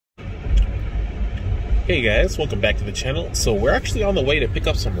Hey guys, welcome back to the channel. So we're actually on the way to pick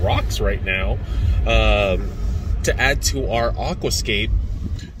up some rocks right now to add to our aquascape.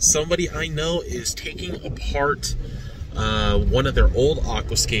 Somebody I know is taking apart one of their old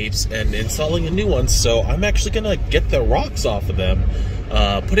aquascapes and installing a new one, so I'm actually gonna get the rocks off of them,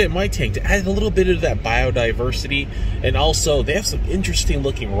 put it in my tank to add a little bit of that biodiversity. And also they have some interesting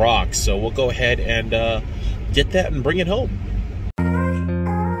looking rocks, so we'll go ahead and get that and bring it home.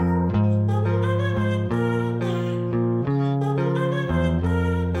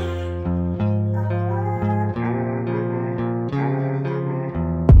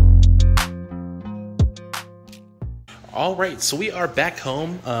 Alright, so we are back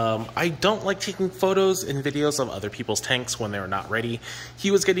home. I don't like taking photos and videos of other people's tanks when they're not ready. He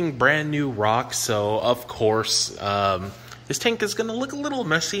was getting brand new rocks, so of course his tank is gonna look a little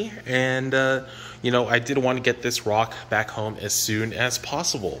messy, and you know, I did want to get this rock back home as soon as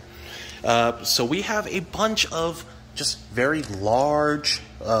possible. So we have a bunch of just very large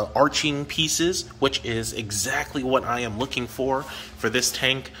arching pieces, which is exactly what I am looking for this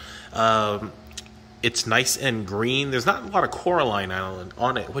tank. It's nice and green. There's not a lot of coralline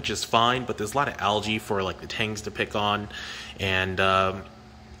on it, which is fine, but there's a lot of algae for like the tangs to pick on, and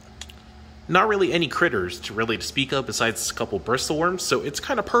not really any critters to speak of besides a couple bristleworms. So it's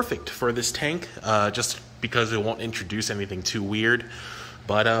kind of perfect for this tank, just because it won't introduce anything too weird.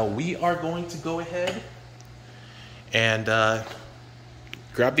 But we are going to go ahead and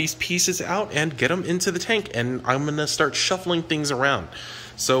grab these pieces out and get them into the tank, and I'm gonna start shuffling things around.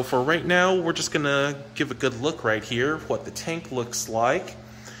 So for right now, we're just gonna give a good look right here what the tank looks like,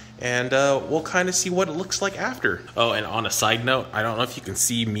 and we'll kind of see what it looks like after. Oh, and on a side note, I don't know if you can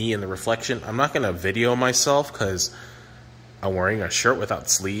see me in the reflection. I'm not gonna video myself because I'm wearing a shirt without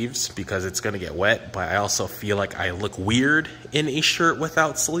sleeves because it's gonna get wet, but I also feel like I look weird in a shirt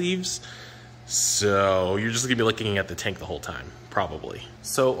without sleeves. So you're just gonna be looking at the tank the whole time, probably.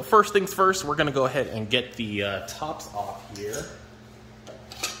 So first things first, we're gonna go ahead and get the tops off here.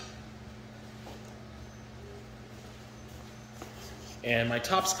 And my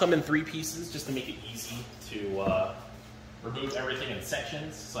tops come in 3 pieces just to make it easy to remove everything in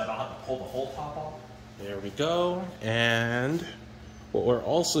sections so I don't have to pull the whole top off. There we go. And what we're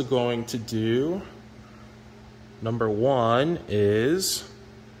also going to do, number 1, is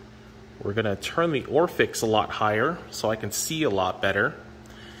we're gonna turn the Orfix a lot higher so I can see a lot better.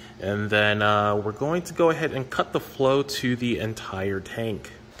 And then we're going to go ahead and cut the flow to the entire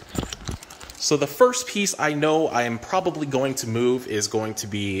tank. So the first piece I know I am probably going to move is going to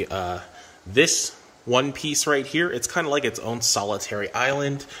be this one piece right here. It's kind of like its own solitary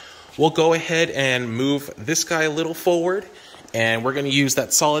island. We'll go ahead and move this guy a little forward, and we're going to use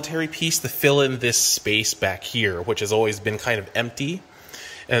that solitary piece to fill in this space back here, which has always been kind of empty.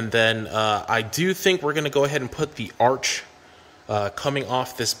 And then I do think we're going to go ahead and put the arch coming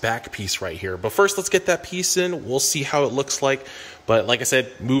off this back piece right here. But first, let's get that piece in. We'll see how it looks like. But like I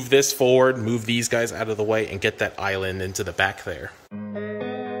said, move this forward, move these guys out of the way, and get that island into the back there.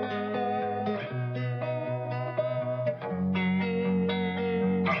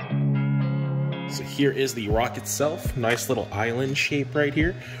 So here is the rock itself. Nice little island shape right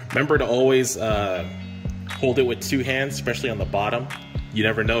here. Remember to always hold it with 2 hands, especially on the bottom. You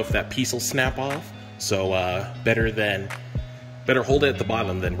never know if that piece will snap off. So better hold it at the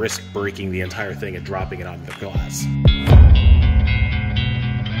bottom than risk breaking the entire thing and dropping it onto the glass.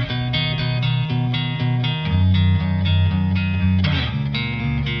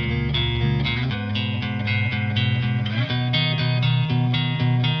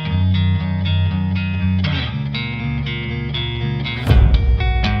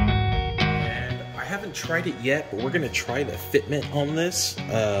 Tried it yet, but we're gonna try the fitment on this.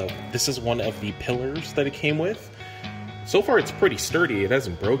 This is one of the pillars that it came with. So far it's pretty sturdy, it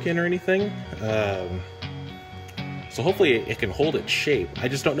hasn't broken or anything, so hopefully it can hold its shape. I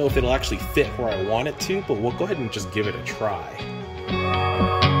just don't know if it'll actually fit where I want it to, but we'll go ahead and just give it a try.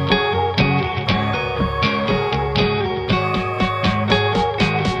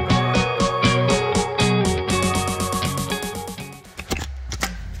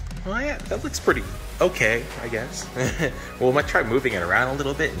 That looks pretty okay, I guess. Well, we might try moving it around a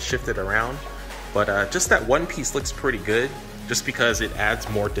little bit and shift it around. But just that one piece looks pretty good, just because it adds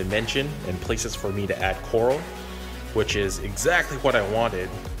more dimension and places for me to add coral, which is exactly what I wanted.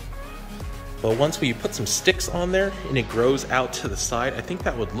 But once we put some sticks on there and it grows out to the side, I think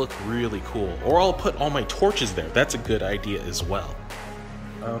that would look really cool. Or I'll put all my torches there. That's a good idea as well.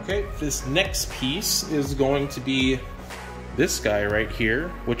 Okay, this next piece is going to be this guy right here,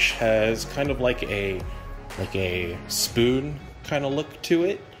 which has kind of like a spoon kind of look to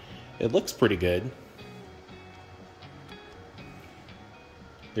it. It looks pretty good.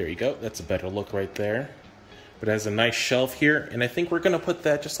 There you go. That's a better look right there. But it has a nice shelf here, and I think we're going to put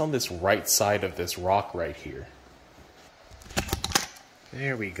that just on this right side of this rock right here.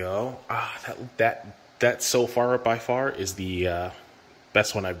 There we go. That so far by far is the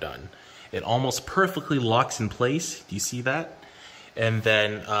best one I've done. It almost perfectly locks in place. Do you see that? And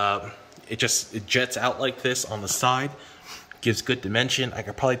then it jets out like this on the side. Gives good dimension. I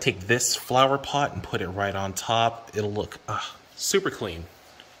could probably take this flower pot and put it right on top. It'll look super clean.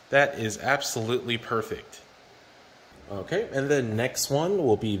 That is absolutely perfect. Okay, and the next one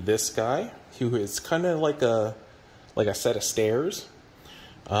will be this guy, who is kind of like a set of stairs.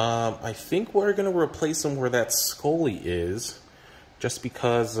 I think we're gonna replace him where that Scully is, just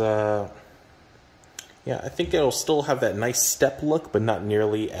because. Yeah, I think it'll still have that nice step look, but not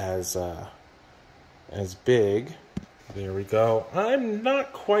nearly as big. There we go. I'm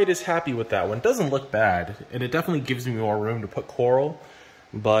not quite as happy with that one. It doesn't look bad, and it definitely gives me more room to put coral.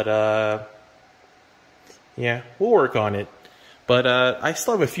 But, yeah, we'll work on it. But I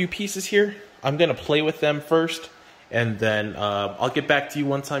still have a few pieces here. I'm going to play with them first, and then I'll get back to you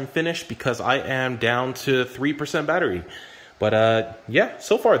once I'm finished, because I am down to 3% battery. But, yeah,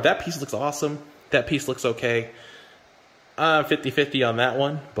 so far that piece looks awesome. That piece looks okay. 50-50 on that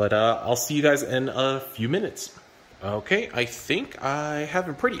one, but I'll see you guys in a few minutes. Okay, I think I have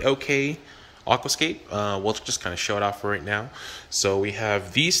a pretty okay aquascape. We'll just kind of show it off for right now. So we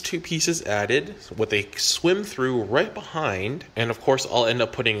have these two pieces added with a swim through right behind, and of course I'll end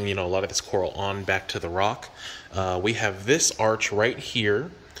up putting a lot of this coral on back to the rock. We have this arch right here,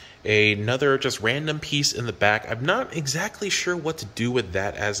 another just random piece in the back. I'm not exactly sure what to do with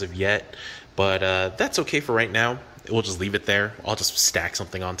that as of yet, but that's okay for right now. We'll just leave it there. I'll just stack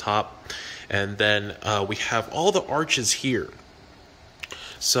something on top. And then we have all the arches here.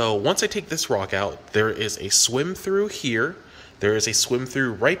 So once I take this rock out, there is a swim through here. There is a swim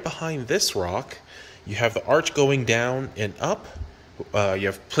through right behind this rock. You have the arch going down and up. You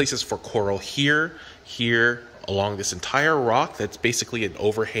have places for coral here, here, along this entire rock. That's basically an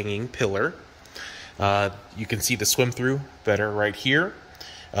overhanging pillar. You can see the swim through better right here.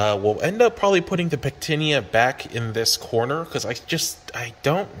 We'll end up probably putting the Pectinia back in this corner, because I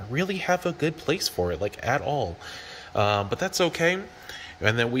don't really have a good place for it, like, at all. But that's okay.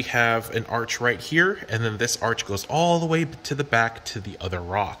 And then we have an arch right here, and then this arch goes all the way to the back to the other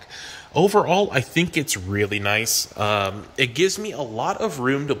rock. Overall, I think it's really nice. It gives me a lot of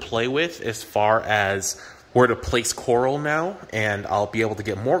room to play with as far as where to place coral now, and I'll be able to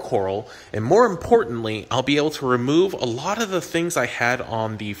get more coral, and more importantly, I'll be able to remove a lot of the things I had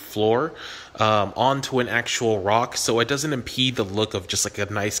on the floor onto an actual rock, so it doesn't impede the look of just like a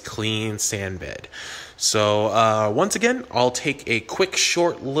nice clean sand bed. So once again, I'll take a quick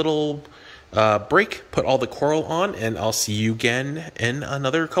short little break, put all the coral on, and I'll see you again in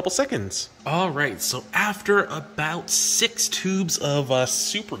another couple seconds. Alright, so after about 6 tubes of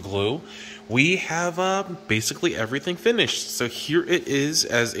super glue, we have basically everything finished. So here it is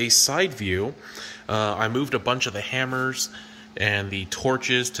as a side view. I moved a bunch of the hammers and the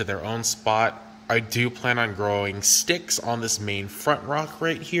torches to their own spot. I do plan on growing sticks on this main front rock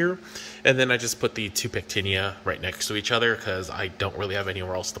right here. And then I just put the two Pectinia right next to each other because I don't really have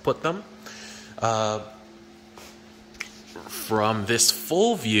anywhere else to put them. From this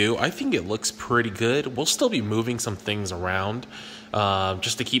full view, I think it looks pretty good. We'll still be moving some things around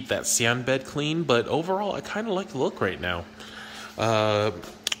just to keep that sand bed clean, but overall I kind of like the look right now.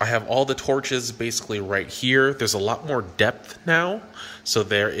 I have all the torches basically right here. There's a lot more depth now, so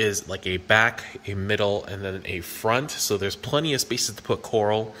there is like a back, a middle, and then a front, so there's plenty of spaces to put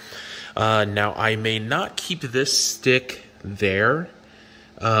coral. Now I may not keep this stick there.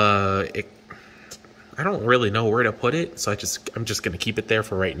 I don't really know where to put it, so I'm just going to keep it there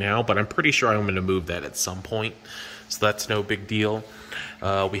for right now, but I'm pretty sure I'm going to move that at some point, so that's no big deal.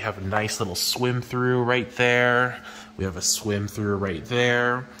 We have a nice little swim through right there. We have a swim through right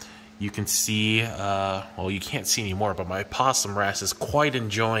there. You can see, well, you can't see anymore, but my possum wrasse is quite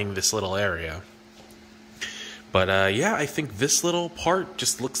enjoying this little area. But yeah, I think this little part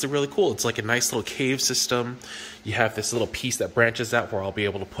just looks really cool. It's like a nice little cave system. You have this little piece that branches out where I'll be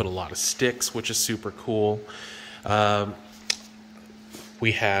able to put a lot of sticks, which is super cool.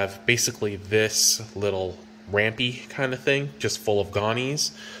 We have basically this little rampy kind of thing, just full of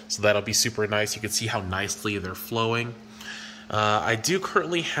gonies. So that'll be super nice. You can see how nicely they're flowing. I do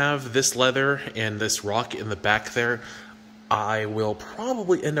currently have this leather and this rock in the back there. I will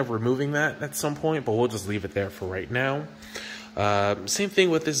probably end up removing that at some point, but we'll just leave it there for right now. Same thing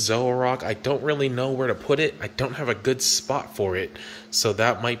with this Zoa rock. I don't really know where to put it. I don't have a good spot for it, so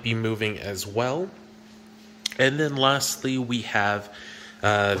that might be moving as well. And then lastly, we have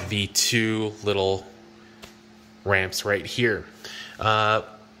the two little ramps right here.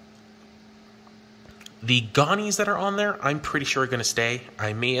 The Gonnies that are on there, I'm pretty sure are going to stay.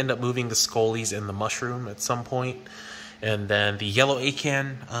 I may end up moving the Scolies and the Mushroom at some point. And then the yellow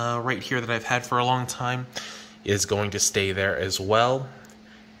acan right here that I've had for a long time is going to stay there as well.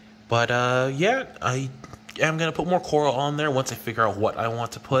 But yeah, I am going to put more coral on there once I figure out what I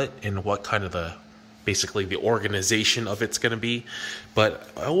want to put and what kind of basically the organization of it's going to be. But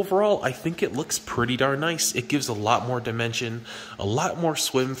overall, I think it looks pretty darn nice. It gives a lot more dimension, a lot more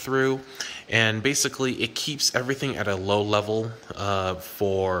swim through, and basically it keeps everything at a low level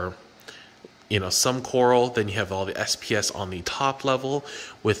for, you know, some coral. Then you have all the SPS on the top level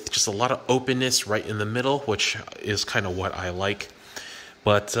with just a lot of openness right in the middle, which is kind of what I like.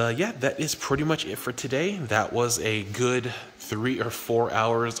 But yeah, that is pretty much it for today. That was a good 3 or 4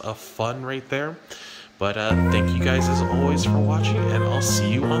 hours of fun right there. But thank you guys as always for watching, and I'll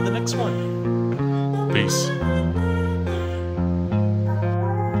see you on the next one. Peace.